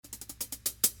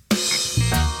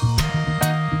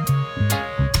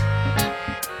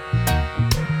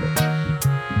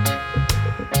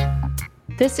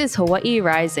This is Hawaii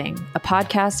Rising, a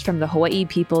podcast from the Hawaii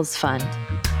People's Fund.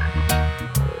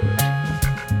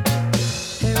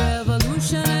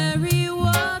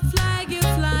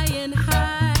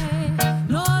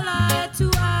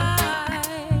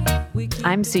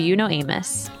 I'm Suyuno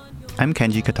Amos. I'm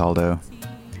Kenji Cataldo.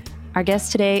 Our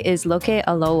guest today is Loke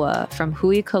Aloa from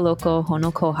Hui Koloko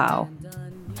Honokohau.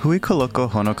 Hui Koloko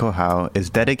Honokohau is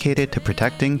dedicated to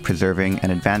protecting, preserving,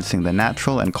 and advancing the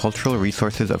natural and cultural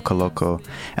resources of Koloko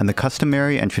and the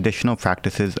customary and traditional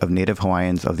practices of Native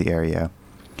Hawaiians of the area.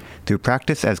 Through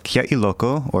practice as Kia'i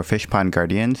Loko, or fish pond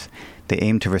guardians, they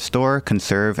aim to restore,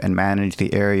 conserve, and manage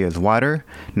the area's water,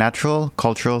 natural,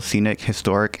 cultural, scenic,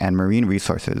 historic, and marine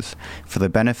resources for the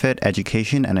benefit,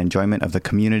 education, and enjoyment of the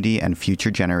community and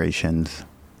future generations.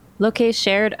 Loke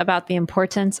shared about the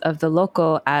importance of the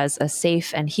loko as a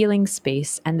safe and healing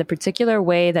space and the particular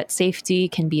way that safety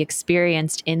can be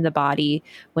experienced in the body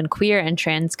when queer and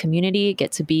trans community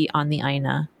get to be on the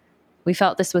Aina. We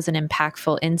felt this was an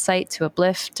impactful insight to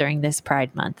uplift during this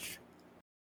Pride Month.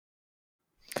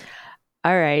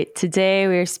 All right, today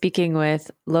we're speaking with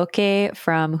Loke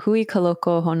from Hui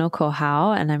Koloko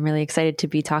Honokohau, and I'm really excited to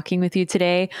be talking with you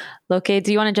today. Loke,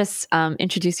 do you want to just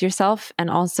introduce yourself and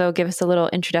also give us a little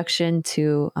introduction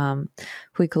to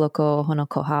Hui Koloko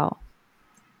Honokohau?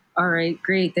 All right,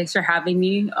 great. Thanks for having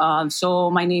me. So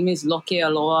my name is Loke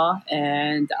Aloa,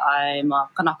 and I'm a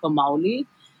Kanaka Maoli.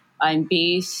 I'm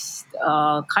based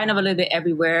kind of a little bit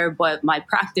everywhere, but my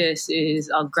practice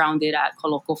is grounded at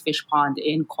Koloko Fish Pond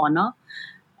in Kona.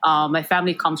 My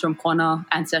family comes from Kona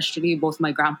ancestrally. Both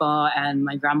my grandpa and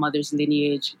my grandmother's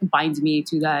lineage binds me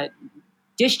to that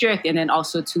district, and then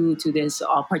also to this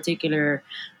particular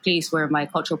place where my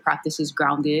cultural practice is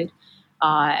grounded.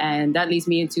 And that leads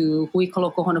me into Hui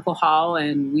Koloko Honokohau,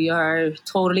 and we are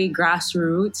totally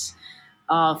grassroots.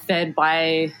 Fed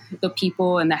by the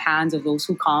people and the hands of those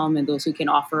who come and those who can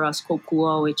offer us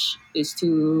kopua, which is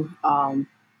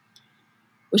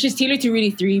tailored to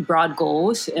really three broad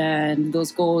goals. And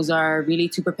those goals are really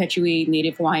to perpetuate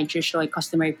Native Hawaiian traditional and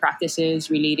customary practices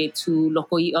related to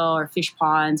lokoi'a or fish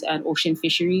ponds and ocean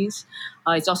fisheries.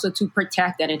 It's also to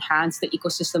protect and enhance the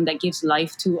ecosystem that gives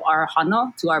life to our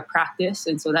hana, to our practice.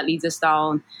 And so that leads us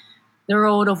down the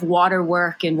road of water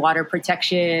work and water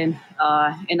protection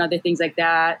and other things like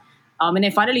that. And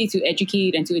then finally, to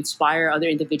educate and to inspire other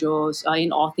individuals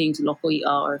in all things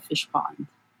lokoi'a or fish pond.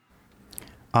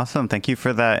 Awesome. Thank you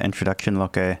for that introduction,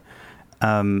 Loke.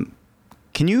 Can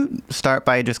you start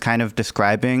by just kind of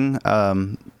describing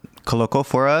Koloko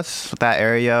for us, that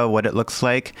area, what it looks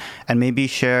like, and maybe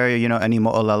share, any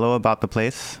mo'olelo about the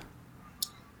place?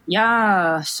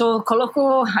 Yeah, so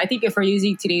Koloko, I think if we're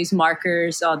using today's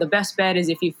markers, the best bet is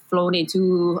if you've flown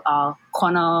into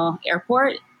Kona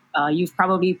Airport, you've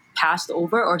probably passed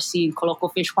over or seen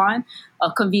Koloko Fish Pond,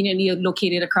 conveniently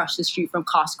located across the street from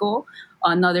Costco,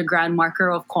 another grand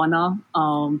marker of Kona.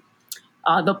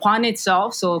 The pond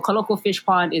itself, so Koloko Fish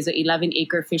Pond is an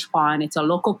 11-acre fish pond. It's a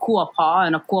local kuapa,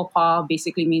 and a kuapa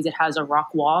basically means it has a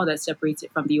rock wall that separates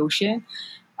it from the ocean.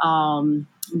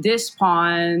 This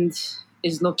pond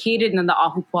is located in the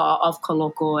ahupua of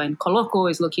Koloko, and Koloko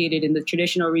is located in the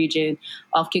traditional region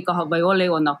of Kekaha Waiole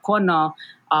o Nakona,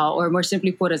 or more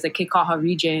simply put as the Kekaha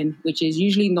region, which is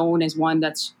usually known as one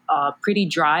that's pretty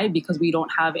dry because we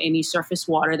don't have any surface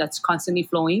water that's constantly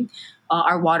flowing.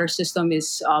 Our water system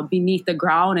is beneath the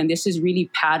ground, and this is really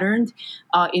patterned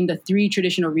in the three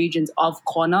traditional regions of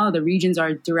Kona. The regions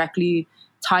are directly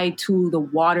tied to the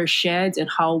watersheds and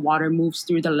how water moves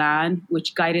through the land,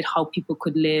 which guided how people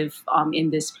could live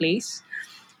in this place.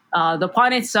 The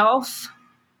pond itself,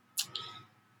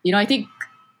 I think,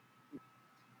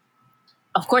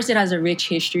 of course, it has a rich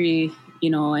history,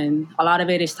 and a lot of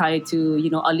it is tied to,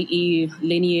 Ali'i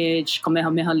lineage,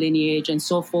 Kamehameha lineage, and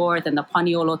so forth, and the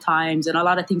Paniolo times, and a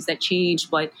lot of things that changed.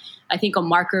 But I think a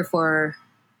marker for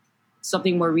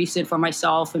something more recent for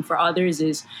myself and for others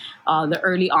is the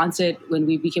early onset when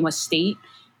we became a state.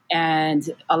 And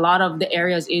a lot of the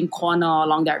areas in Kona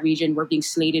along that region were being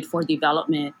slated for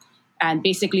development. And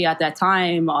basically at that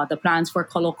time, the plans for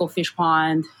Koloko Fish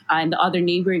Pond and the other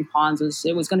neighboring ponds was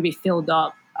going to be filled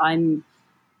up and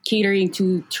catering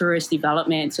to tourist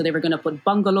development. So they were going to put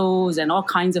bungalows and all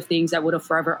kinds of things that would have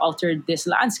forever altered this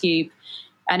landscape.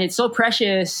 And it's so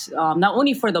precious, not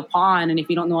only for the pond, and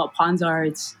if you don't know what ponds are,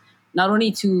 it's not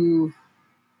only to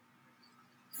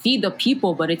feed the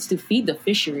people, but it's to feed the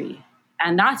fishery.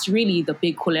 And that's really the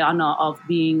big kuleana of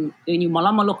being, when you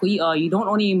malama lokoi'a, you don't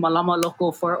only malama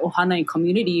loko for ohana and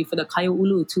community, for the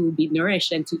kaia'ulu to be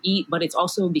nourished and to eat, but it's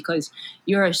also because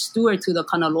you're a steward to the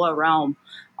Kanaloa realm.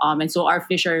 And so our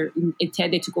fish are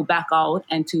intended to go back out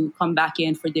and to come back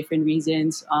in for different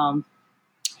reasons.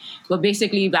 But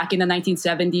basically, back in the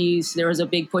 1970s, there was a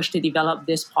big push to develop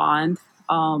this pond.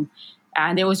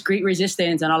 And there was great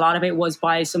resistance, and a lot of it was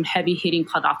by some heavy-hitting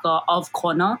Kanaka of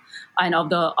Kona and of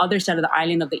the other side of the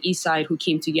island, of the east side, who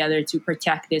came together to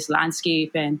protect this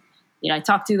landscape. And I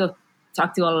talked to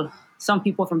some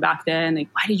people from back then, like,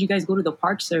 why did you guys go to the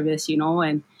Park Service?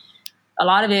 And a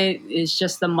lot of it is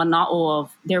just the mana'o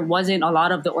of there wasn't a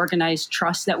lot of the organized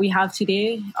trust that we have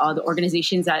today. The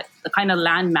organizations that the kind of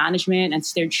land management and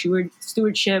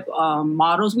stewardship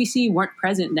models we see weren't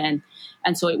present then.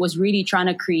 And so it was really trying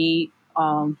to create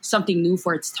something new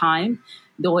for its time,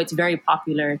 though it's very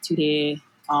popular today.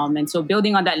 And so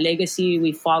building on that legacy,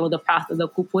 we follow the path of the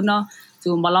kupuna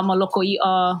to malama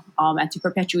loko'i'a and to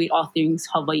perpetuate all things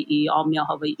Hawaii, all mea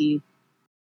Hawaii.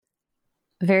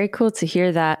 Very cool to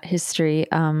hear that history.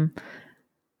 I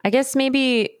guess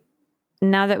maybe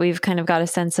now that we've kind of got a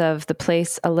sense of the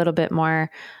place a little bit more,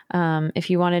 if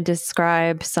you want to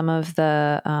describe some of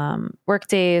the work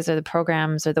days or the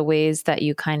programs or the ways that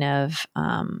you kind of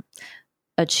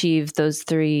achieve those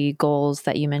 3 goals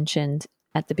that you mentioned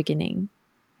at the beginning.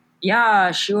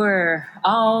 Yeah, sure.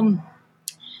 I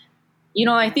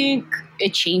think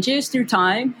it changes through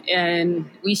time, and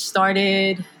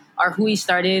our Hui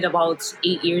started about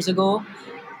 8 years ago,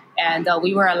 and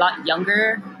we were a lot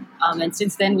younger. And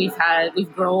since then we've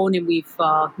grown, and we've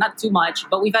not too much,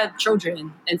 but we've had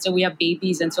children, and so we have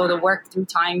babies, and so the work through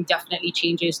time definitely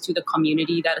changes to the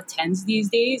community that attends these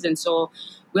days. And so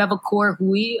we have a core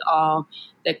Hui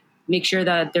that make sure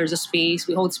that there's a space.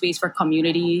 We hold space for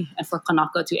community and for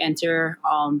Kanaka to enter.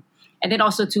 And then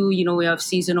also too, we have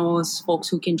seasonals, folks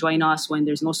who can join us when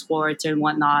there's no sports and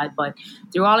whatnot. But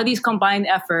through all of these combined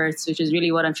efforts, which is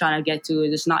really what I'm trying to get to,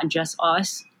 is it's not just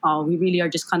us. We really are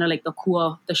just kind of like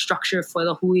the structure for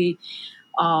the Hui.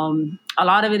 A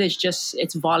lot of it is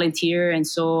it's volunteer. And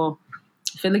so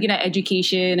if you're looking at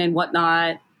education and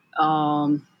whatnot,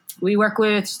 we work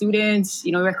with students,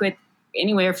 we work with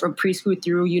anywhere from preschool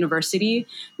through university.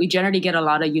 We generally get a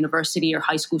lot of university or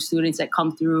high school students that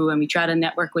come through, and we try to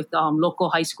network with local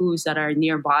high schools that are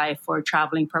nearby for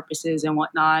traveling purposes and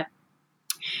whatnot.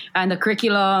 And the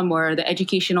curriculum or the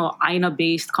educational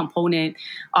AINA-based component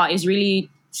is really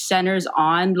centers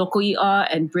on loko'i'a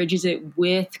and bridges it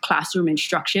with classroom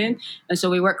instruction. And so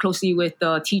we work closely with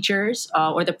the teachers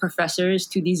or the professors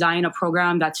to design a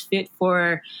program that's fit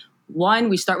for. One,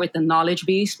 we start with the knowledge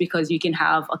base, because you can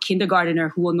have a kindergartner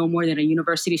who will know more than a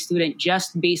university student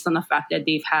just based on the fact that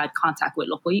they've had contact with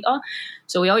loko'i'a.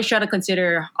 So we always try to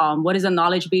consider what is the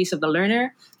knowledge base of the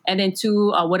learner, and then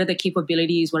 2, what are the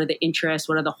capabilities, what are the interests,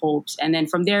 what are the hopes, and then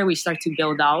from there we start to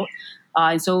build out.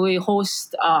 And so we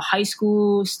host high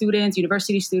school students,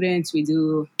 university students. We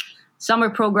do summer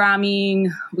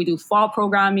programming, we do fall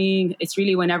programming. It's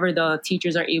really whenever the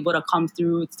teachers are able to come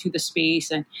through to the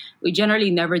space, and we generally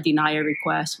never deny a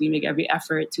request. We make every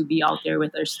effort to be out there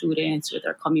with our students, with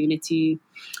our community.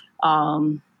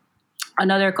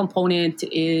 Another component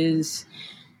is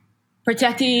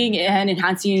protecting and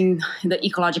enhancing the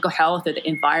ecological health of the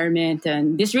environment.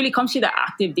 And this really comes to the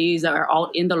active days that are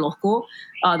out in the local.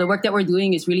 The work that we're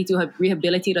doing is really to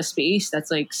rehabilitate a space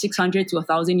that's like 600 to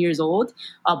 1,000 years old.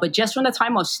 But just from the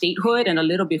time of statehood and a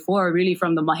little before, really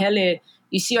from the Mahele,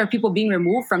 you see our people being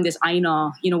removed from this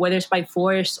aina, whether it's by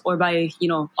force or by,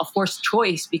 a forced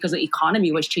choice, because the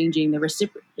economy was changing. The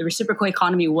reciprocal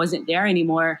economy wasn't there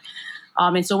anymore.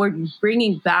 And so we're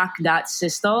bringing back that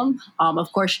system,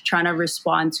 of course, trying to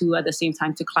respond to, at the same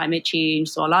time, to climate change.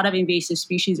 So a lot of invasive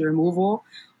species removal,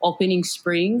 opening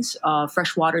springs,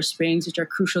 freshwater springs, which are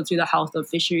crucial to the health of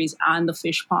fisheries and the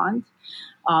fish pond.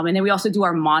 And then we also do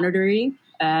our monitoring.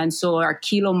 And so our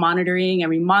kilo monitoring, and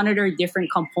we monitor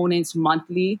different components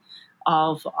monthly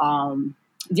of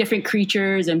different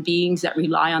creatures and beings that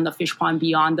rely on the fish pond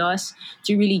beyond us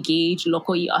to really gauge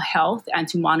loko'i'a health and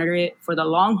to monitor it for the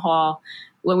long haul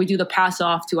when we do the pass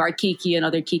off to our keiki and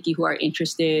other keiki who are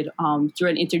interested through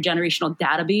an intergenerational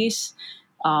database,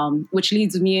 which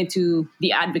leads me into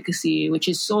the advocacy, which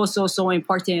is so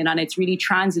important. And it's really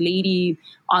translating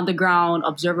on the ground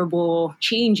observable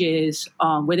changes,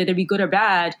 whether they be good or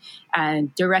bad,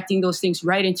 and directing those things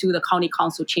right into the county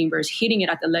council chambers, hitting it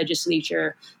at the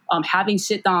legislature, having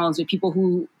sit downs with people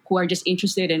who are just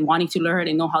interested in wanting to learn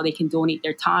and know how they can donate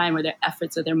their time or their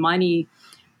efforts or their money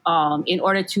in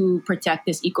order to protect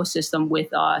this ecosystem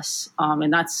with us.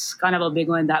 And that's kind of a big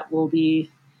one that we'll be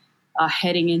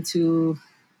heading into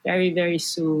very, very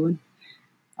soon.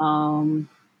 And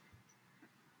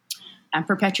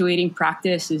perpetuating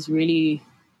practice is really,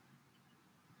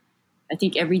 I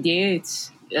think every day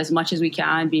as much as we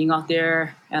can, being out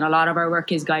there. And a lot of our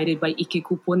work is guided by Ike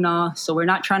Kupuna. So we're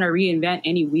not trying to reinvent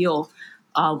any wheel.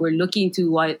 We're looking to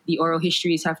what the oral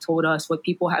histories have told us, what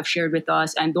people have shared with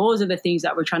us. And those are the things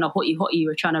that we're trying to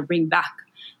we're trying to bring back.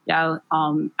 Yeah.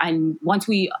 And once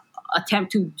we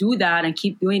attempt to do that and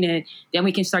keep doing it, then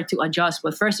we can start to adjust.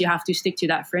 But first, you have to stick to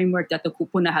that framework that the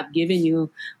kupuna have given you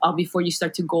before you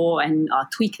start to go and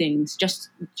tweak things, just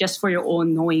for your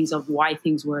own knowings of why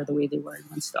things were the way they were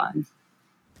once done.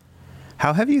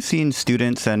 How have you seen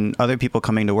students and other people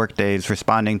coming to work days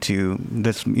responding to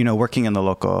this, working in the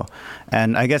local?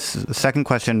 And I guess the second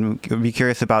question, would be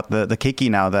curious about the keiki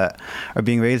now that are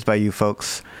being raised by you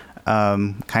folks,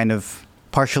 kind of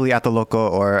partially at the local,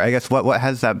 or I guess what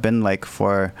has that been like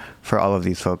for all of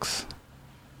these folks?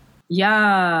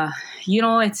 Yeah,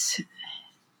 I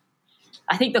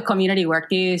think the community work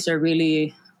days are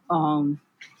really,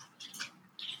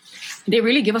 they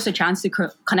really give us a chance to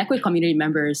connect with community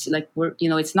members. Like we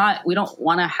don't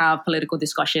want to have political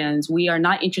discussions. We are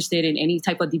not interested in any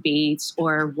type of debates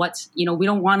or we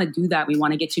don't want to do that. We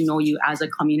want to get to know you as a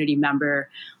community member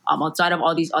outside of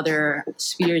all these other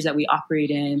spheres that we operate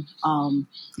in. And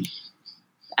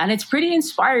it's pretty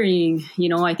inspiring.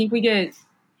 I think we get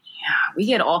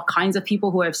all kinds of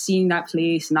people who have seen that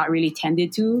place not really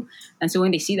tended to. And so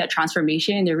when they see that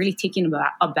transformation, they're really taken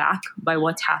aback by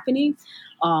what's happening.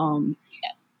 And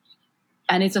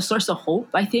it's a source of hope,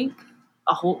 I think,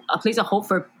 a place of hope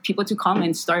for people to come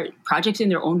and start projects in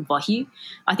their own wahi.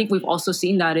 I think we've also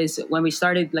seen that is when we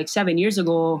started like 7 years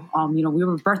ago, we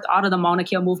were birthed out of the Mauna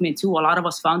Kea movement too. A lot of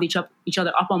us found each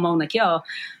other up on Mauna Kea.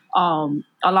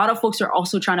 A lot of folks are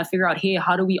also trying to figure out, hey,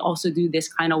 how do we also do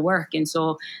this kind of work? And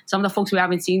so some of the folks, we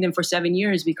haven't seen them for 7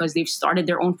 years because they've started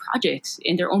their own projects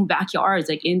in their own backyards,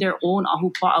 like in their own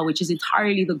ahupa'a, which is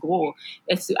entirely the goal.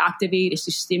 It's to activate, it's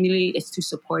to stimulate, it's to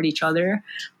support each other.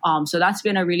 So that's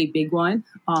been a really big one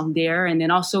there. And then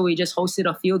also we just hosted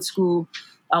a field school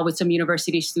with some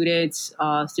university students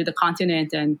through the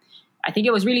continent. And I think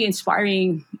it was really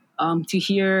inspiring to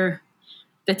hear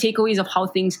the takeaways of how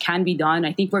things can be done.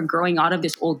 I think we're growing out of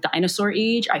this old dinosaur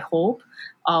age, I hope,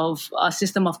 of a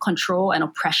system of control and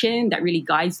oppression that really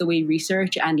guides the way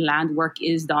research and land work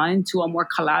is done to a more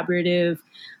collaborative,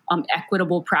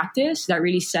 equitable practice that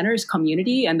really centers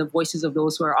community and the voices of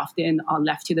those who are often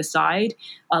left to the side.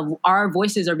 Our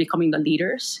voices are becoming the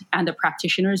leaders and the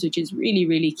practitioners, which is really,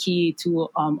 really key to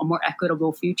a more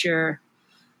equitable future.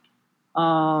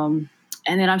 And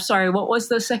then I'm sorry, what was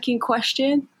the second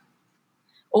question?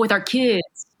 Oh, with our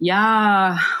kids.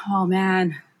 Yeah. Oh,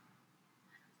 man.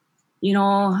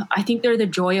 I think they're the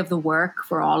joy of the work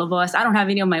for all of us. I don't have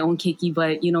any of my own keiki,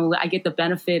 but, I get the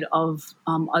benefit of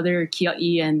other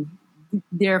kia'i and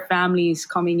their families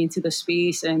coming into the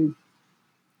space. And,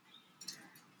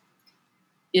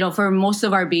 for most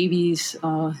of our babies,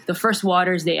 the first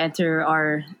waters they enter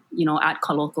are, at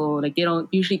Kaloko. Like they don't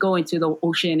usually go into the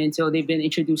ocean until they've been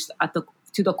introduced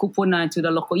to the kupuna and to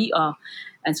the loko'i'a.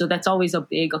 And so that's always a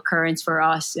big occurrence for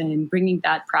us and bringing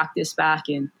that practice back.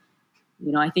 And,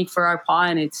 I think for our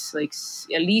pond, it's like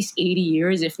at least 80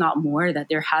 years, if not more, that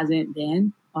there hasn't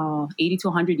been 80 to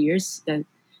 100 years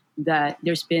that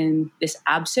there's been this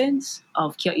absence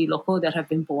of kia'i loko that have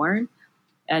been born.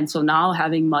 And so now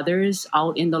having mothers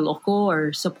out in the loko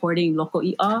or supporting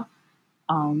loko'i'a,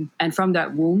 and from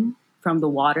that womb, from the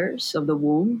waters of the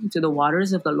womb to the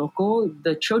waters of the loko,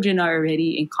 the children are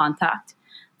already in contact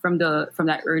from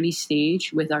that early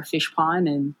stage with our fish pond,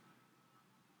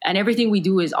 and everything we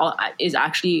do is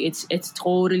actually it's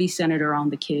totally centered around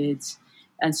the kids.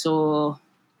 And so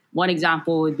one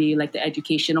example would be like the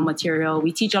educational material.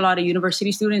 We teach a lot of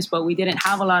university students, but we didn't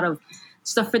have a lot of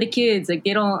stuff for the kids. Like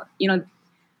they don't,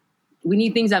 we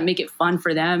need things that make it fun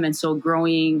for them. And so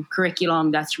growing curriculum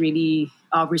that's really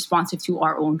responsive to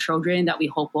our own children that we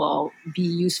hope will be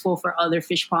useful for other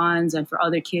fish ponds and for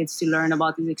other kids to learn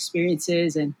about these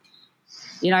experiences. And,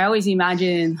 I always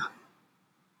imagine,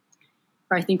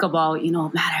 or I think about,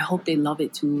 man, I hope they love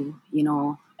it too,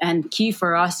 and key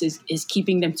for us is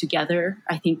keeping them together.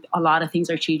 I think a lot of things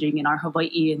are changing in our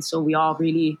Hawaii. And so we all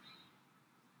really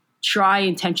try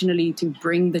intentionally to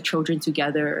bring the children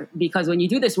together, because when you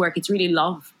do this work, it's really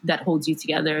love that holds you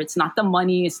together. It's not the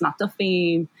money, it's not the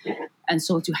fame. And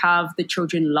so to have the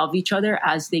children love each other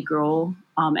as they grow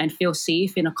and feel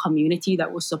safe in a community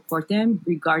that will support them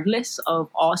regardless of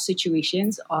all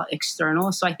situations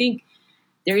external. So I think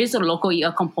there is a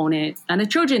loko'i'a component, and the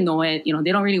children know it.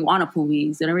 They don't really want to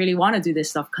pu'is. They don't really want to do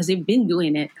this stuff because they've been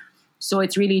doing it. So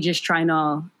it's really just trying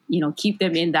to, keep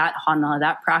them in that hana,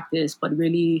 that practice, but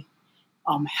really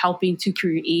helping to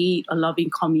create a loving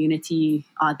community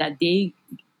that they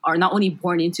are not only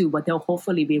born into, but they'll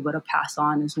hopefully be able to pass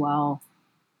on as well.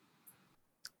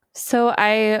 So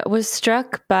I was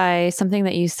struck by something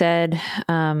that you said,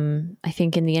 I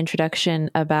think in the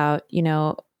introduction about,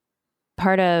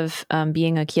 part of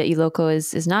being a Kia'i Loko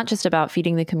is not just about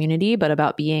feeding the community, but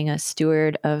about being a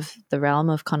steward of the realm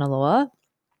of Kanaloa,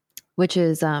 which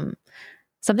is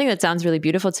something that sounds really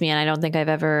beautiful to me. And I don't think I've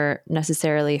ever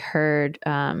necessarily heard,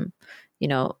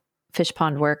 fish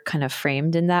pond work kind of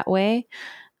framed in that way.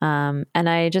 And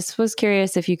I just was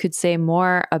curious if you could say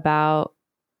more about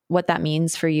what that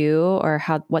means for you or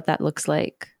what that looks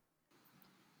like.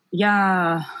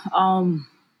 Yeah.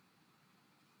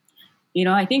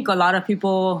 I think a lot of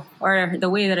people, or the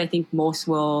way that I think most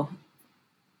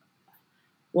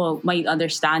might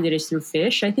understand it is through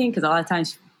fish, I think, because a lot of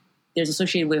times there's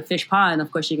associated with a fish pond.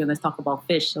 Of course, you're going to talk about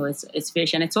fish. So it's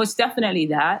fish. And it's definitely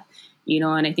that,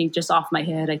 and I think just off my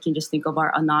head, I can just think of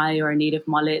our anai or our native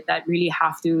mullet that really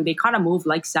they kind of move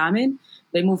like salmon.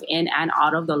 They move in and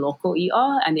out of the local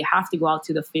i'a, and they have to go out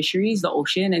to the fisheries, the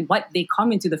ocean, but they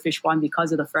come into the fish pond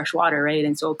because of the fresh water, right?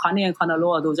 And so Kane and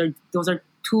Kanaloa, those are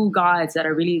two gods that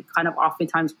are really kind of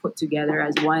oftentimes put together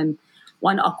as one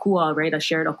akua, right? A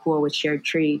shared akua with shared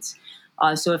traits.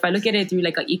 So if I look at it through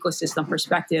like an ecosystem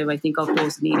perspective, I think of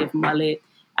those native mullet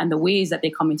and the ways that they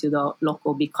come into the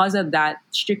local because of that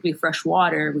strictly fresh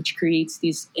water, which creates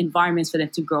these environments for them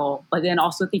to grow. But then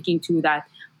also thinking too that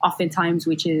oftentimes,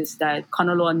 which is that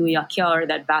Kanaloa Nui Akea, or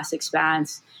that vast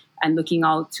expanse, and looking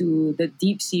out to the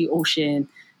deep sea ocean,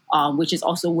 which is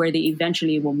also where they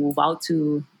eventually will move out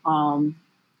to.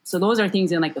 So those are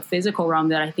things in like the physical realm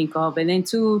that I think of. And then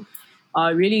two,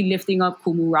 really lifting up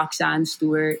Kumu Roxanne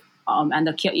Stewart and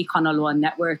the Kia'i Kanaloa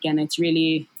network. And it's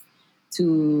really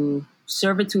to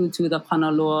servitude to the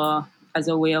Kanaloa as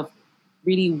a way of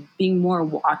really being more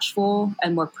watchful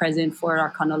and more present for our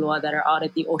Kanaloa that are out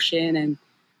at the ocean. And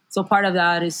so part of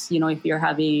that is, if you're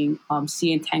having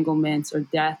sea entanglements or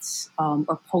deaths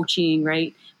or poaching,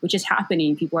 right, which is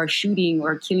happening. People are shooting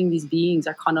or killing these beings,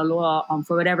 our Kanaloa,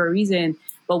 for whatever reason.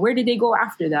 But where did they go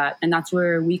after that? And that's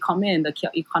where we come in, the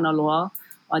Kia'i Kanaloa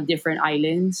on different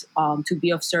islands, to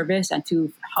be of service and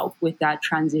to help with that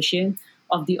transition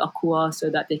of the akua so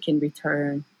that they can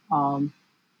return.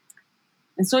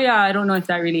 And so, yeah, I don't know if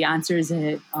that really answers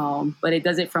it, but it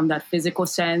does it from that physical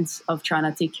sense of trying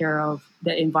to take care of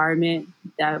the environment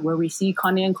where we see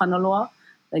Kane and Kanaloa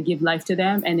that give life to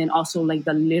them, and then also like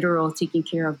the literal taking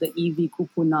care of the iwi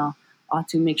kupuna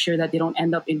to make sure that they don't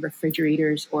end up in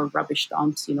refrigerators or rubbish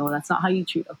dumps. That's not how you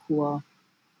treat akua.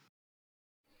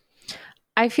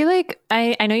 I feel like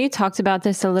I know you talked about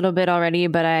this a little bit already,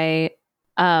 but I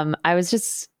was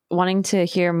just wanting to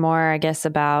hear more, I guess,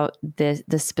 about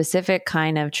the specific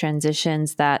kind of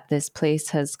transitions that this place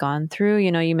has gone through.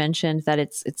 You mentioned that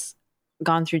it's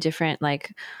gone through different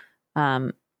like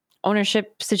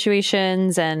ownership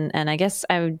situations, and I guess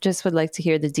I just would like to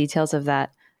hear the details of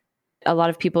that. A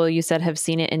lot of people, you said, have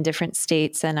seen it in different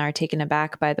states and are taken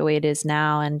aback by the way it is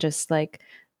now, and just like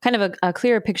kind of a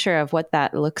clearer picture of what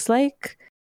that looks like.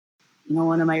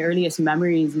 One of my earliest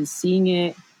memories is seeing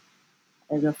it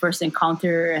as a first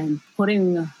encounter and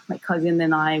putting my cousin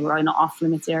and I were in an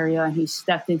off-limits area, and he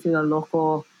stepped into the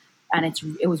local, and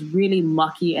it was really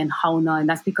mucky and hauna, and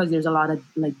that's because there's a lot of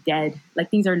like dead, like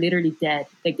things are literally dead,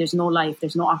 like there's no life,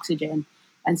 there's no oxygen.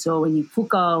 And so when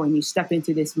you step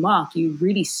into this muck, you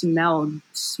really smell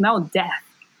death,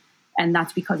 and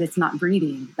that's because it's not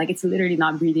breathing, like it's literally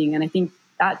not breathing. And I think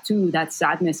that too, that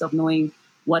sadness of knowing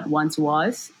what once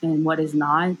was and what is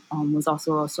not, was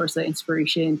also a source of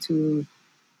inspiration to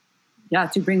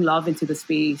bring love into the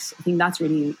space. I think that's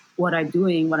really what I'm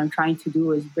doing. What I'm trying to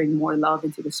do is bring more love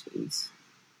into the space.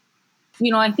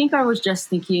 I think I was just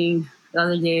thinking the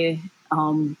other day,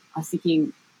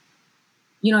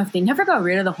 if they never got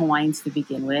rid of the Hawaiians to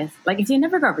begin with, like if they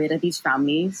never got rid of these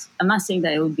families, I'm not saying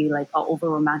that it would be like an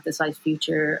over-romanticized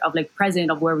future of like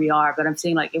present of where we are, but I'm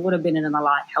saying like it would have been in a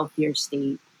lot healthier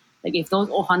state. Like if those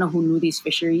ohana who knew these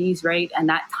fisheries, right, and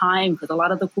that time, because a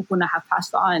lot of the kupuna have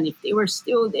passed on, if they were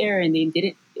still there and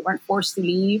they weren't forced to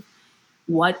leave,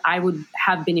 what I would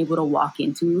have been able to walk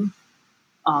into.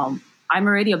 I'm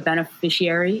already a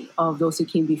beneficiary of those who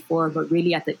came before, but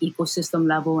really at the ecosystem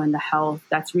level and the health,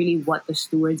 that's really what the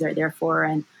stewards are there for.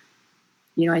 And,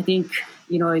 I think,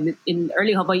 in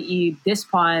early Hawaii, this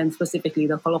pond, specifically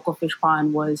the Koloko fish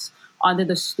pond, was under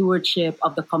the stewardship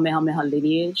of the Kamehameha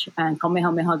lineage, and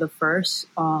Kamehameha the first,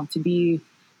 to be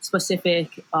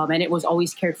specific, and it was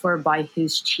always cared for by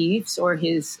his chiefs or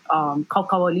his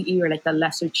kaukawali'i, or like the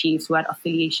lesser chiefs who had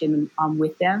affiliation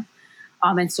with them.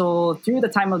 And so through the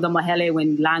time of the Mahele,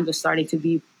 when land was starting to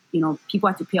be people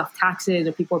had to pay off taxes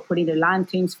or people were putting their land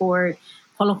claims forward.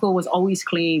 Koloko was always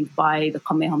claimed by the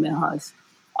Kamehamehas.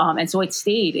 And so it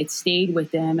stayed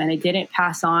with them, and it didn't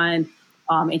pass on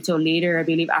until later, I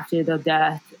believe, after the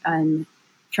death and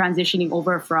transitioning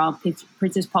over from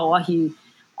Princess Pauahi.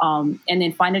 And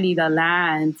then finally the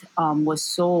land was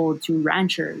sold to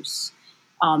ranchers.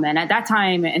 And at that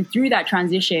time, and through that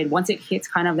transition, once it hits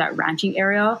kind of that ranching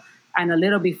area, and a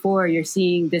little before, you're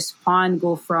seeing this pond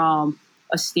go from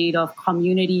a state of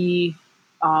community,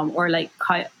 or like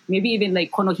maybe even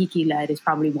like konohiki led is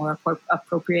probably more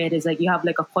appropriate. Is like you have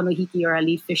like a konohiki or a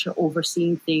lead fisher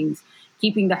overseeing things,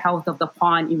 keeping the health of the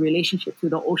pond in relationship to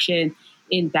the ocean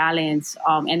in balance.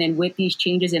 And then with these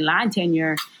changes in land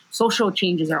tenure, social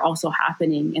changes are also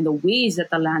happening, and the ways that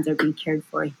the lands are being cared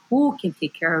for, who can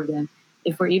take care of them,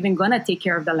 if we're even going to take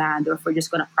care of the land, or if we're just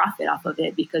going to profit off of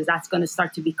it, because that's going to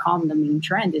start to become the main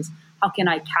trend is how can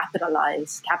I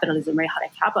capitalism, right? How do I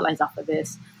capitalize off of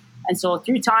this? And so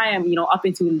through time, up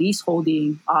into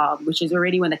leaseholding, which is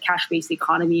already when the cash-based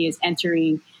economy is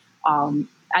entering,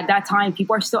 at that time,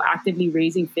 people are still actively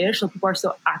raising fish, so people are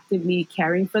still actively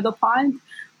caring for the pond.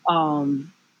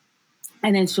 And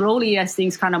then slowly as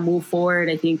things kind of move forward,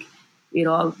 I think,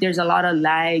 there's a lot of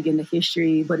lag in the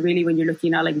history, but really when you're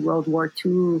looking at like World War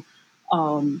II,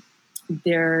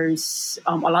 there's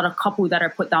a lot of kapu that are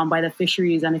put down by the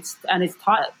fisheries, and it's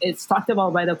talked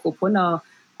about by the kupuna,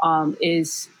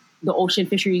 is the ocean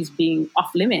fisheries being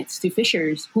off limits to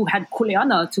fishers who had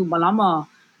kuleana to malama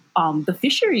the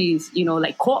fisheries,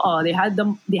 like ko'a. They had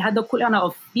the kuleana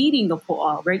of feeding the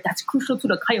ko'a, right? That's crucial to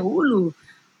the kaiaulu.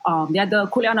 They had the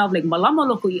kuleana of like malama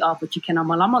loko i'a, but you cannot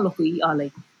malama loko i'a,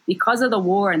 like because of the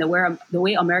war and the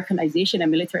way Americanization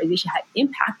and militarization had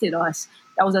impacted us.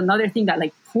 That was another thing that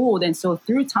like pulled. And so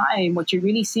through time, what you're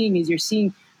really seeing is you're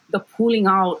seeing the pulling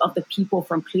out of the people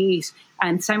from place.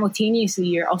 And simultaneously,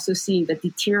 you're also seeing the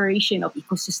deterioration of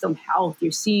ecosystem health.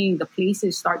 You're seeing the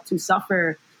places start to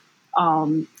suffer.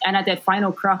 And at that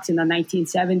final crux in the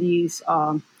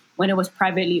 1970s, when it was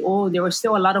privately owned, there was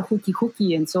still a lot of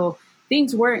hooky. And so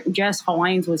things weren't just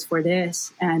Hawaiians was for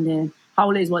this and then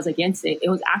Haules was against it. It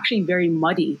was actually very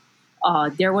muddy.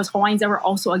 There was Hawaiians that were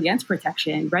also against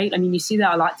protection, right? I mean, you see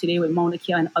that a lot today with Mauna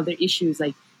Kea and other issues.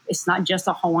 Like, it's not just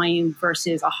a Hawaiian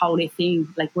versus a Haole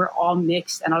thing. Like, we're all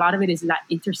mixed. And a lot of it is that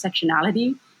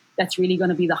intersectionality that's really going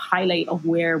to be the highlight of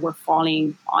where we're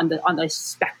falling on the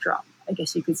spectrum, I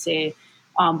guess you could say.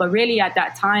 But really at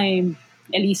that time,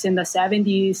 at least in the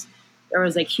 70s, there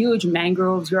was like huge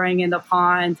mangroves growing in the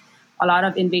pond. A lot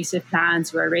of invasive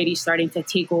plants were already starting to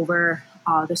take over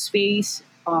the space.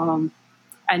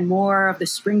 And more of the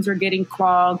springs were getting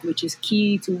clogged, which is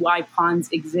key to why ponds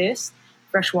exist.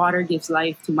 Fresh water gives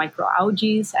life to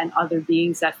microalgae and other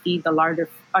beings that feed the larger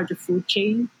food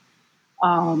chain.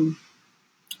 And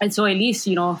so at least,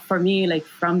 for me, like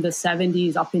from the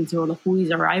 70s up until the Hui's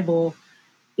arrival,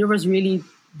 there was really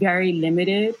very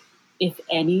limited, if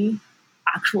any,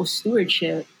 actual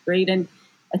stewardship, right? And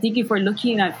I think if we're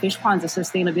looking at fish ponds and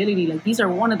sustainability, like these are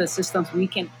one of the systems we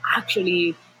can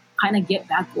actually kind of get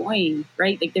back going,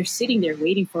 right? Like they're sitting there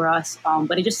waiting for us,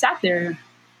 but it just sat there,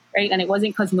 right? And it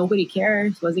wasn't because nobody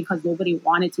cares. It wasn't because nobody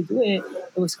wanted to do it.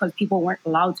 It was because people weren't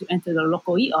allowed to enter the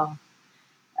loko i'a.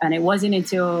 And it wasn't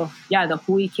until, the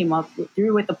Hui came up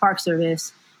through with the Park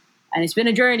Service. And it's been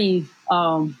a journey,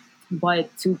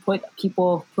 but to put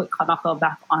Kanaka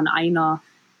back on Aina.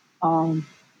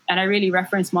 And I really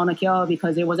reference Mauna Kea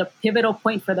because it was a pivotal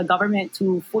point for the government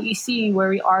to fully see where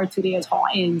we are today as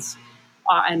Hawaiians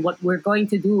and what we're going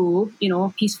to do,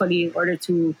 peacefully in order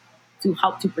to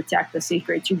help to protect the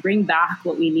sacred, to bring back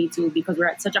what we need to, because we're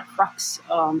at such a crux,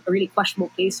 a really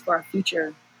questionable place for our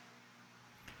future.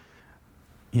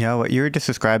 Yeah, what you were just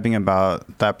describing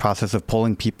about that process of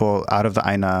pulling people out of the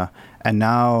Aina, and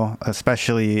now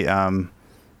especially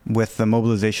with the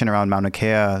mobilization around Mauna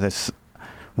Kea, this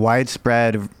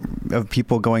widespread of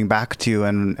people going back to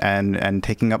and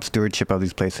taking up stewardship of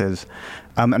these places.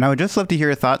 And I would just love to hear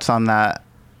your thoughts on that,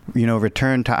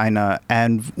 return to Aina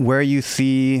and where you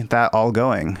see that all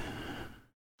going.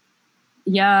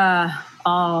 Yeah,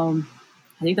 I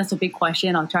think that's a big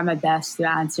question. I'll try my best to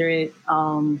answer it.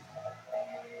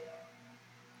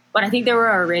 But I think there were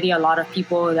already a lot of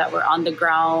people that were on the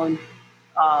ground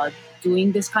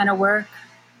doing this kind of work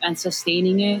and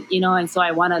sustaining it, and so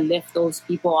I want to lift those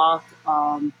people up,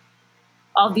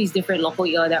 all these different local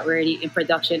i'a that were already in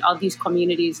production, all these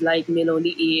communities like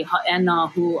Miloli'i, Ha'ena,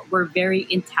 who were very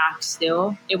intact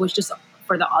still. It was just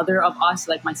for the other of us,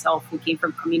 like myself, who came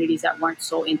from communities that weren't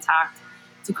so intact,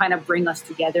 to kind of bring us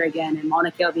together again. And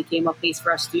Mauna Kea became a place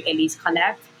for us to at least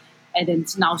connect and then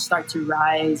now start to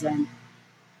rise. And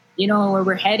where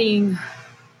we're heading,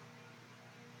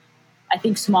 I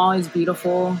think small is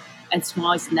beautiful and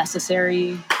small is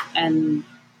necessary. And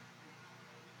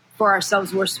for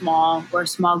ourselves, we're small. We're a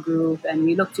small group, and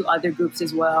we look to other groups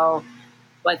as well.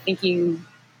 But thinking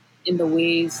in the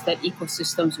ways that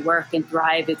ecosystems work and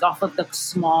thrive, it's off of the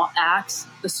small acts,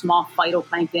 the small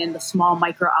phytoplankton, the small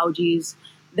microalgae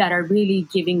that are really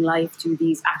giving life to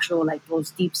these actual, like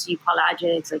those deep sea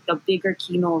pelagics, like the bigger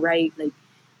kino, right? Like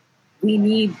we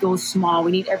need those small,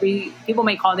 we need people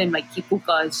might call them like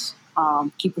kipukas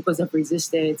of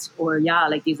resistance, or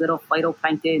like these little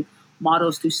phytoplankton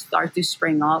models to start to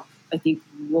spring up. I think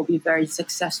we'll be very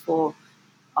successful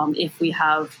if we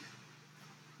have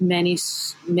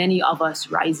many of us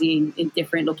rising in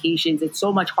different locations. It's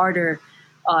so much harder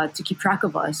to keep track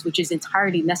of us, which is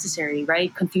entirely necessary,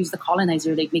 right? Confuse the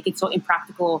colonizer, like make it so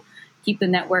impractical, keep the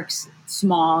networks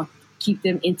small, keep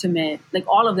them intimate. Like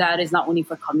all of that is not only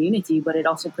for community, but it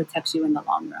also protects you in the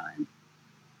long run.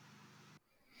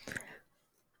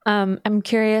 I'm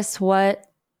curious what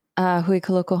Hui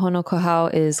Kaloko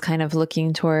Honokohau is kind of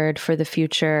looking toward for the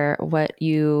future, what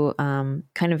you kind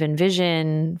of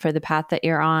envision for the path that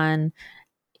you're on,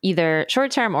 either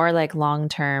short-term or like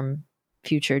long-term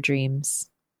future dreams.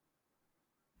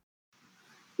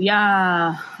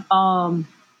 Yeah. I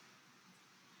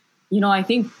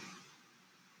think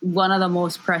one of the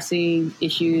most pressing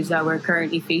issues that we're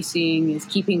currently facing is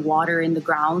keeping water in the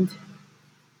ground.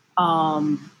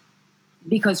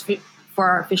 Because for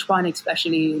our fish pond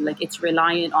especially, like it's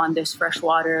reliant on this fresh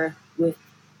water with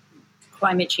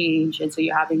climate change. And so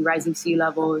you're having rising sea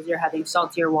levels, you're having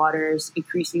saltier waters,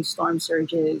 increasing storm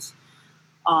surges,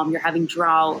 you're having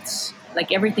droughts,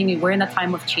 like everything. We're in a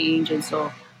time of change. And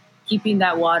so keeping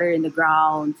that water in the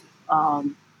ground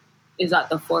is at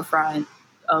the forefront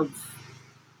of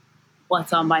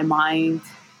what's on my mind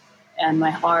and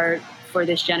my heart for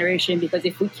this generation. Because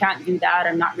if we can't do that,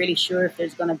 I'm not really sure if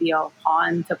there's going to be a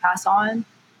pond to pass on,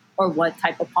 or what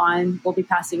type of pond we'll be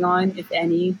passing on, if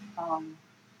any.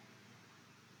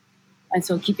 And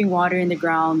so keeping water in the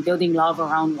ground, building love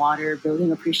around water,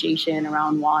 building appreciation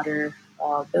around water,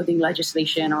 building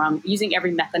legislation around using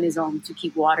every mechanism to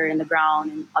keep water in the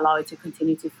ground and allow it to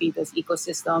continue to feed those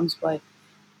ecosystems. But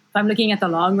if I'm looking at the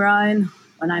long run,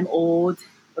 when I'm old,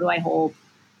 what do I hope?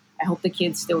 I hope the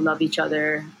kids still love each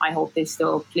other. I hope they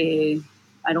still play.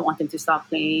 I don't want them to stop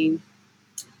playing.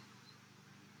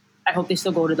 I hope they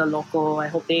still go to the local. I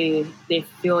hope they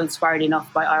feel inspired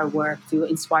enough by our work to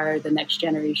inspire the next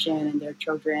generation and their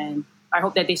children. I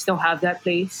hope that they still have that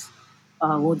place.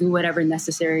 We'll do whatever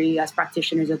necessary as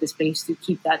practitioners of this place to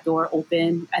keep that door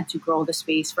open and to grow the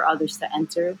space for others to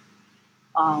enter.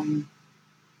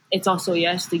 It's also,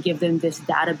 yes, to give them this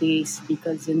database,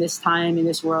 because in this time, in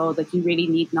this world, like you really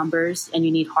need numbers and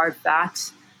you need hard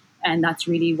facts. And that's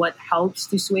really what helps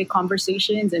to sway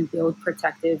conversations and build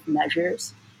protective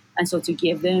measures. And so to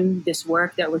give them this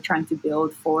work that we're trying to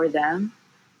build for them.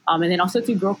 And then also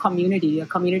to grow a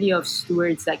community of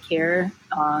stewards that care,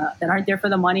 that aren't there for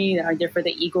the money, that aren't there for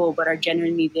the ego, but are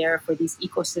genuinely there for these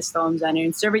ecosystems and are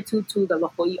in servitude to the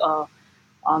local.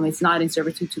 It's not in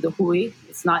servitude to the hui.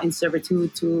 It's not in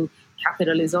servitude to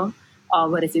capitalism,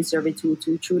 but it's in servitude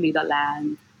to truly the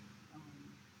land.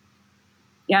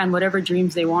 And whatever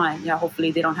dreams they want. Yeah,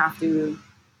 hopefully they don't have to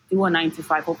do a 9 to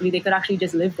 5. Hopefully they could actually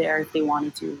just live there if they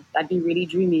wanted to. That'd be really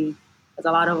dreamy, because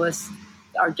a lot of us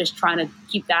are just trying to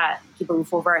keep a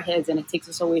roof over our heads, and it takes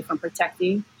us away from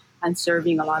protecting and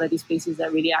serving a lot of these places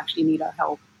that really actually need our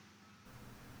help.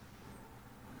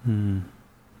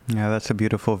 Yeah, that's a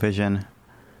beautiful vision.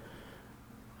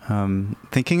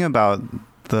 Thinking about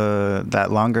that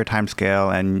longer time scale,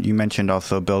 and you mentioned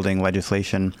also building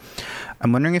legislation,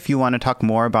 I'm wondering if you want to talk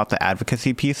more about the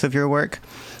advocacy piece of your work,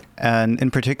 and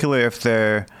in particular if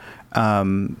there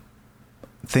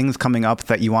things coming up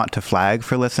that you want to flag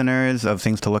for listeners, of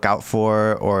things to look out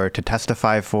for or to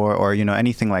testify for, or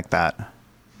anything like that.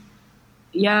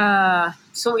 Yeah,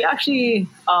 so we actually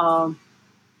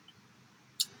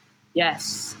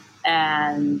yes,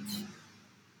 and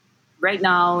right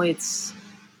now it's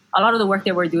a lot of the work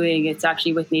that we're doing. It's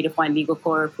actually with Native Hawaiian Legal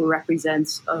Corp, who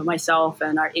represents myself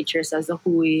and our interests as the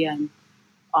Hui, and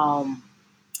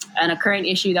a current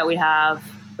issue that we have,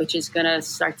 which is gonna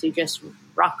start to just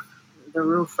rock the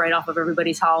roof right off of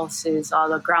everybody's house, is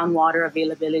the groundwater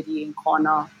availability in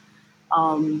Kona.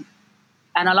 And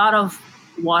a lot of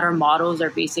water models are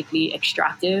basically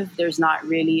extractive. There's not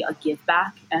really a give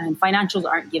back, and financials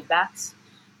aren't give backs.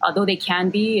 Although they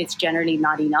can be, it's generally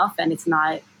not enough, and it's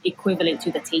not equivalent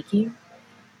to the taking.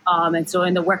 And so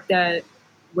in the work that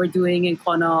we're doing in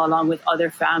Kona, along with other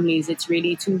families, it's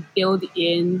really to build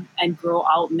in and grow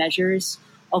out measures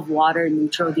of water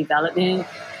neutral development.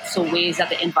 So ways that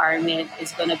the environment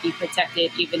is going to be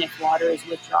protected even if water is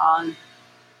withdrawn.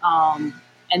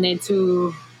 And then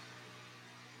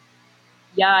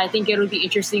I think it would be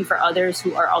interesting for others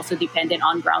who are also dependent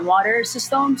on groundwater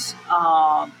systems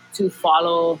to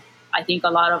follow. I think a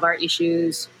lot of our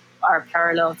issues are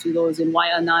parallel to those in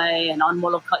Waianae and on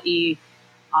Molokai,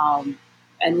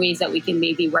 and ways that we can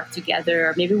maybe work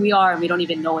together. Maybe we are, and we don't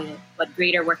even know it, but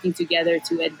greater working together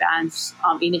to advance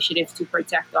initiatives to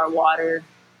protect our water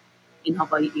in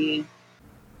Hawaii.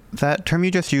 That term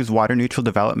you just used, water neutral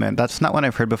development, that's not one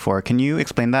I've heard before. Can you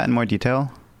explain that in more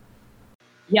detail?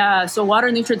 Yeah, so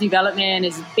water neutral development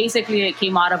is basically, it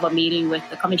came out of a meeting with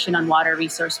the Commission on Water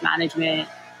Resource Management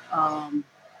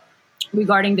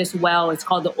regarding this well. It's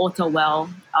called the Ota well,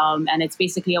 and it's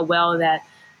basically a well that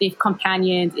they've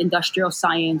companioned industrial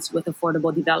science with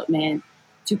affordable development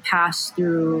to pass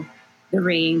through the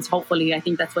rains. Hopefully, I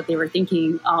think that's what they were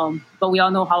thinking. But we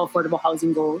all know how affordable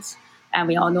housing goes, and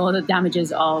we all know the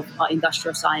damages of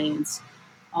industrial science.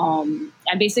 And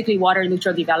basically, water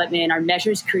neutral development are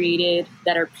measures created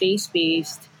that are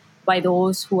place-based by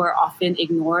those who are often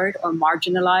ignored or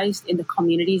marginalized in the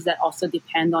communities that also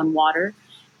depend on water.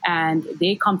 And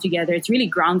they come together. It's really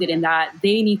grounded in that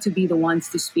they need to be the ones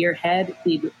to spearhead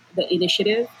the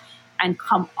initiative and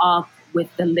come up with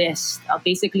the list,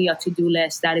 basically a to-do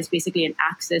list that is basically an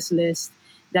access list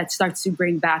that starts to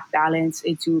bring back balance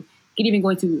into, can even go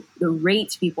into the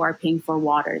rates people are paying for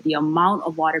water, the amount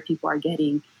of water people are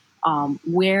getting,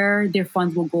 where their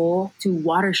funds will go to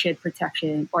watershed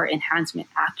protection or enhancement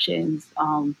actions.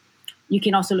 You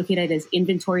can also look at it as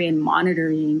inventory and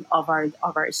monitoring of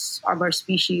our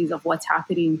species, of what's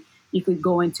happening. You could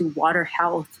go into water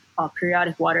health,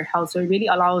 periodic water health. So it really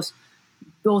allows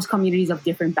those communities of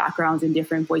different backgrounds and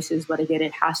different voices, but again,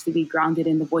 it has to be grounded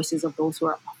in the voices of those who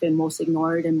are often most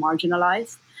ignored and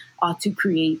marginalized, to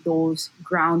create those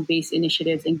ground-based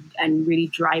initiatives and really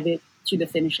drive it to the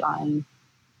finish line.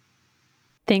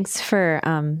 Thanks for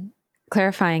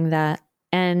clarifying that.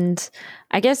 And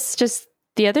I guess just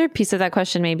the other piece of that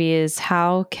question maybe is,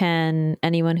 how can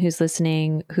anyone who's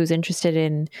listening, who's interested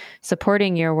in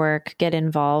supporting your work, get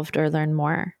involved or learn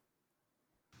more?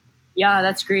 Yeah,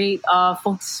 that's great.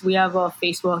 Folks, we have a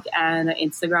Facebook and an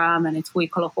Instagram, and it's Hui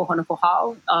Koloko Honoko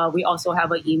Hau. We also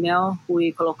have an email,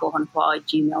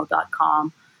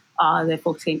 huikoloko@gmail.com. That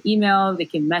folks can email, they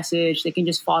can message, they can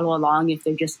just follow along if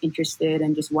they're just interested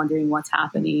and just wondering what's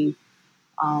happening.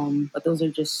 But those are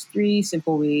just 3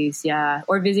 simple ways, yeah.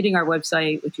 Or visiting our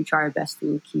website, which we try our best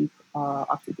to keep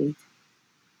up to date.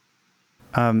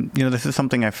 This is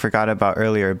something I forgot about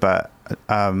earlier, but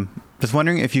just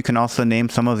wondering if you can also name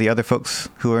some of the other folks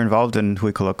who are involved in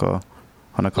Hui Koloko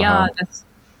Honoko Hau.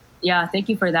 Yeah, thank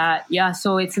you for that. Yeah,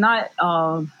 so it's not...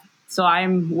 So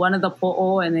I'm one of the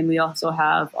po'o, and then we also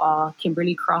have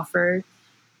Kimberly Crawford.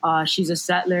 She's a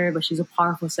settler, but she's a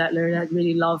powerful settler that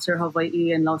really loves her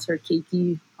Hawaii and loves her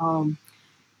keiki.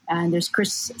 And there's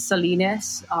Chris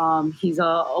Salinas. He's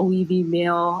a Oiwi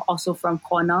male, also from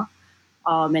Kona.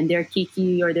 And their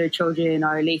keiki, or their children,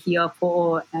 are Lehia,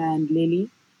 Po'o, and Lily.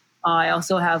 I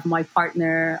also have my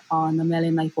partner,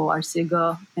 Namele Naipo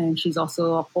Arsiga, and she's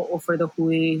also a po'o for the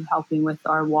hui, helping with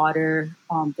our water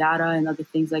data and other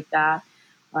things like that.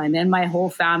 And then my whole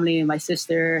family, my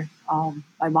sister,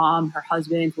 my mom, her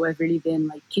husband, who have really been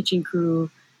like kitchen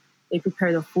crew. They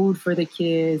prepare the food for the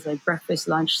kids, like breakfast,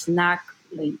 lunch, snack.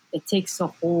 Like, it takes a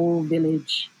whole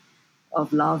village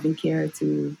of love and care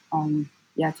to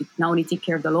to not only take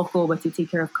care of the local, but to take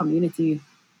care of community.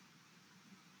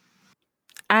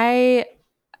 I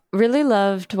really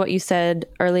loved what you said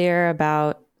earlier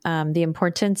about the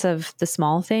importance of the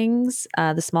small things,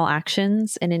 the small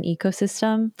actions in an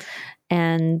ecosystem.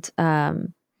 And,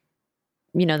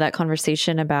 that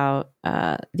conversation about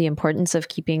the importance of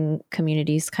keeping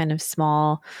communities kind of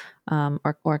small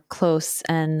or close.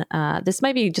 And this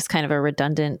might be just kind of a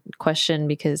redundant question,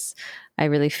 because I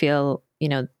really feel,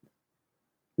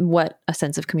 what a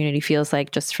sense of community feels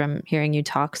like just from hearing you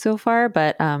talk so far.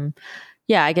 But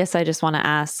I guess I just want to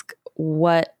ask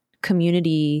what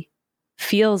community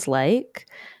feels like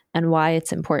and why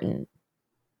it's important.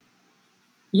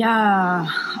 Yeah.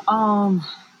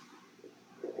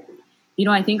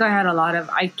 I think I had a lot of,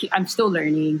 I'm still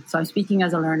learning. So I'm speaking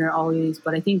as a learner always,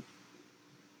 but I think,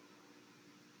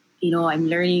 I'm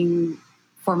learning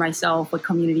for myself what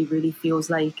community really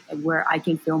feels like, where I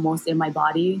can feel most in my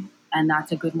body. And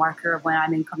that's a good marker of when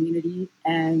I'm in community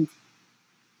and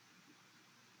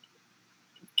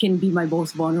can be my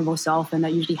most vulnerable self. And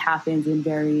that usually happens in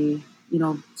very,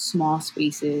 small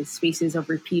spaces of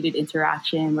repeated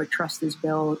interaction, where trust is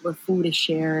built, where food is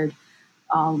shared,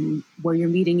 where you're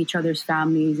meeting each other's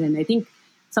families. And I think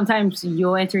sometimes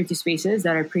you'll enter into spaces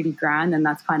that are pretty grand, and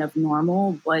that's kind of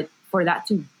normal. But for that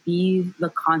to be the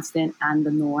constant and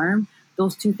the norm,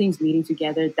 those two things meeting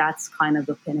together, that's kind of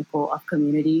the pinnacle of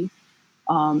community.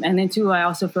 And then too, I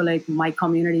also feel like my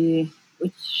community,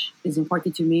 which is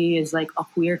important to me, is like a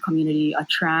queer community, a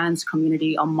trans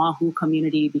community, a Mahu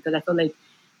community, because I feel like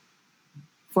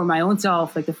for my own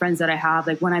self, like the friends that I have,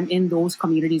 like when I'm in those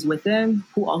communities with them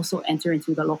who also enter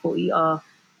into the local IA,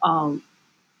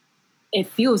 it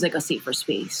feels like a safer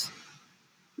space.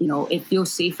 You know, it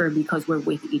feels safer because we're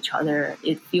with each other.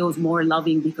 It feels more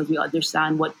loving because we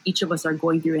understand what each of us are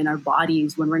going through in our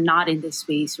bodies when we're not in this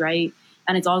space, right?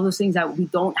 And it's all those things that we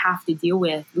don't have to deal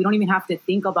with. We don't even have to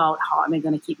think about how am I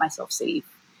going to keep myself safe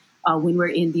when we're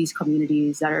in these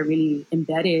communities that are really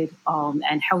embedded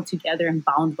and held together and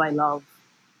bound by love.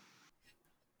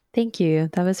 Thank you.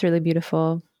 That was really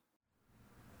beautiful.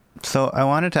 So I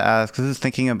wanted to ask, this is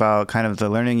thinking about kind of the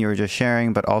learning you were just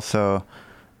sharing, but also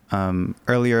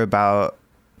earlier about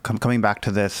coming back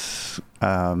to this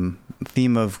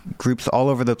theme of groups all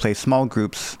over the place, small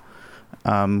groups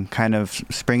kind of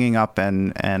springing up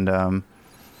and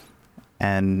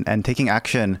taking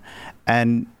action.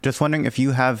 And just wondering if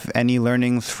you have any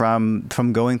learnings from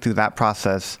going through that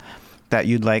process that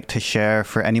you'd like to share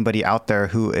for anybody out there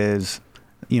who is,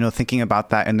 you know, thinking about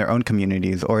that in their own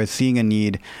communities or is seeing a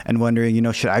need and wondering, you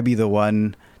know, should I be the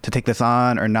one to take this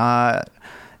on or not?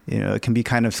 You know, it can be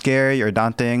kind of scary or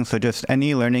daunting. So just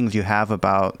any learnings you have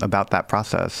about that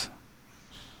process.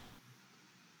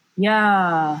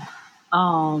 Yeah.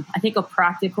 I think a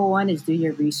practical one is do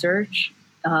your research.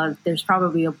 There's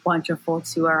probably a bunch of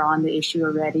folks who are on the issue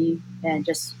already. And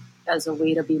just as a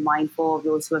way to be mindful of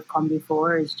those who have come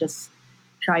before is just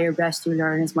try your best to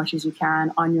learn as much as you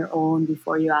can on your own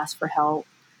before you ask for help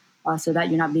so that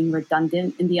you're not being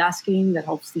redundant in the asking. That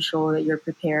helps to show that you're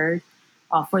prepared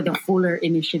for the fuller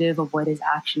initiative of what is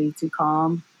actually to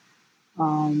come.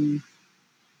 And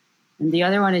the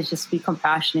other one is just be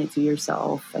compassionate to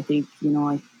yourself. I think, you know,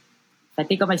 if I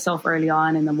think of myself early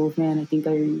on in the movement, I think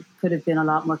I could have been a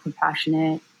lot more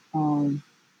compassionate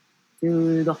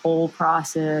through the whole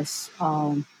process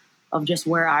of just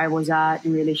where I was at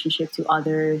in relationship to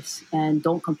others. And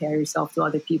don't compare yourself to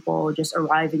other people. Just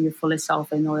arrive in your fullest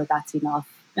self and know that that's enough.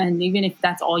 And even if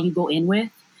that's all you go in with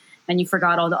and you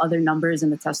forgot all the other numbers in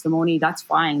the testimony, that's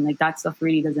fine. Like that stuff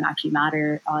really doesn't actually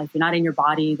matter. If you're not in your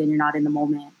body, then you're not in the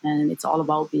moment. And it's all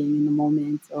about being in the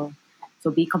moment. So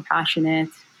be compassionate.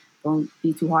 Don't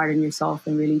be too hard on yourself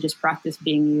and really just practice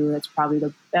being you. That's probably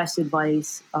the best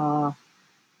advice.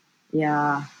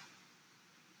 Yeah,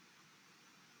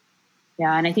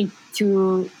 and I think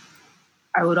too,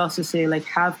 I would also say like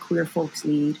have queer folks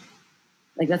lead.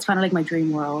 Like that's kind of like my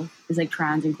dream world is like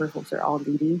trans and queer folks are all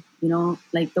leading, you know,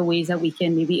 like the ways that we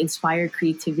can maybe inspire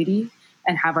creativity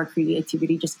and have our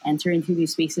creativity just enter into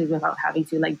these spaces without having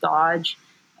to like dodge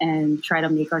and try to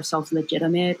make ourselves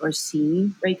legitimate or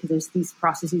seen, right? Because there's these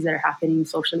processes that are happening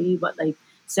socially, but like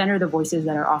center the voices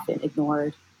that are often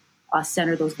ignored.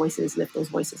 Center those voices, lift those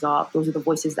voices up. Those are the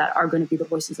voices that are going to be the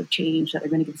voices of change, that are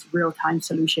going to give us real-time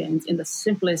solutions in the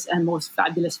simplest and most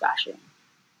fabulous fashion.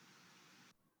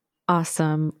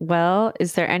 Awesome. Well,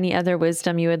 is there any other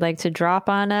wisdom you would like to drop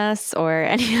on us or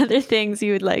any other things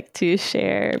you would like to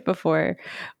share before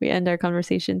we end our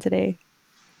conversation today?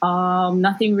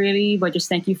 Nothing really, but just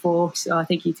thank you, folks.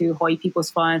 Thank you to Hawaii People's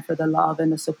Fund for the love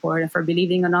and the support and for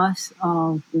believing in us.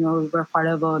 You know, we're part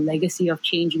of a legacy of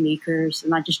change makers,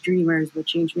 not just dreamers, but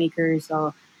change makers.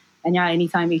 And yeah,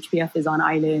 anytime HPF is on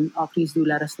island, please do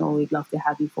let us know. We'd love to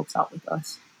have you folks out with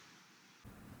us.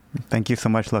 Thank you so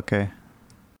much, Loke.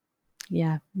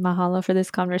 Yeah. Mahalo for this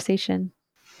conversation.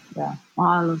 Yeah.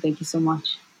 Mahalo. Thank you so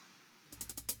much.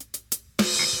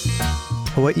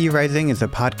 Hawaii Rising is a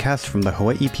podcast from the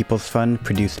Hawaii People's Fund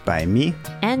produced by me.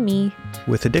 And me.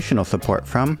 With additional support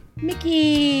from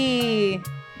Mickey.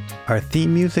 Our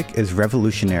theme music is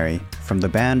Revolutionary from the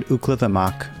band Ukla the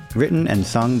Mock, written and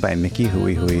sung by Mickey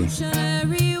Hui Hui.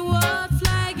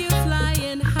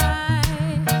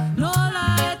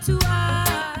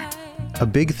 A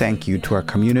big thank you to our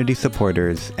community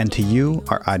supporters and to you,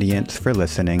 our audience, for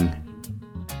listening.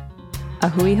 A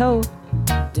hui ho.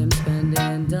 Them spend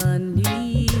and done